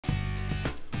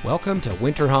Welcome to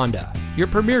Winter Honda, your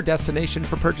premier destination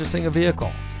for purchasing a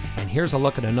vehicle. And here's a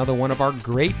look at another one of our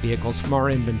great vehicles from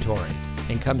our inventory.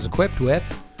 And comes equipped with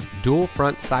dual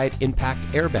front side impact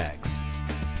airbags,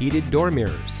 heated door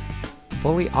mirrors,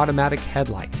 fully automatic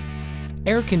headlights,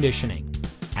 air conditioning,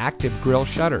 active grille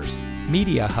shutters,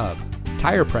 media hub,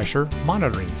 tire pressure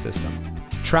monitoring system,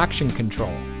 traction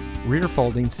control, rear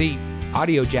folding seat,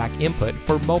 audio jack input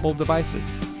for mobile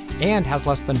devices, and has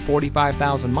less than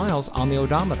 45,000 miles on the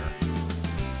odometer.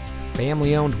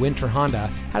 Family-owned Winter Honda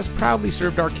has proudly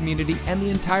served our community and the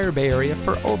entire Bay Area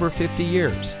for over 50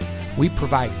 years. We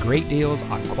provide great deals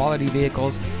on quality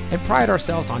vehicles and pride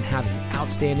ourselves on having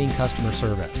outstanding customer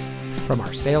service. From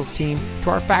our sales team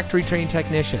to our factory-trained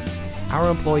technicians, our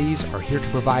employees are here to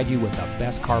provide you with the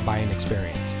best car buying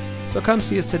experience. So come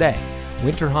see us today.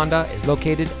 Winter Honda is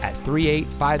located at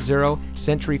 3850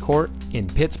 Century Court in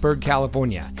Pittsburg,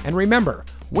 California. And remember,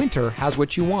 winter has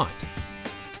what you want.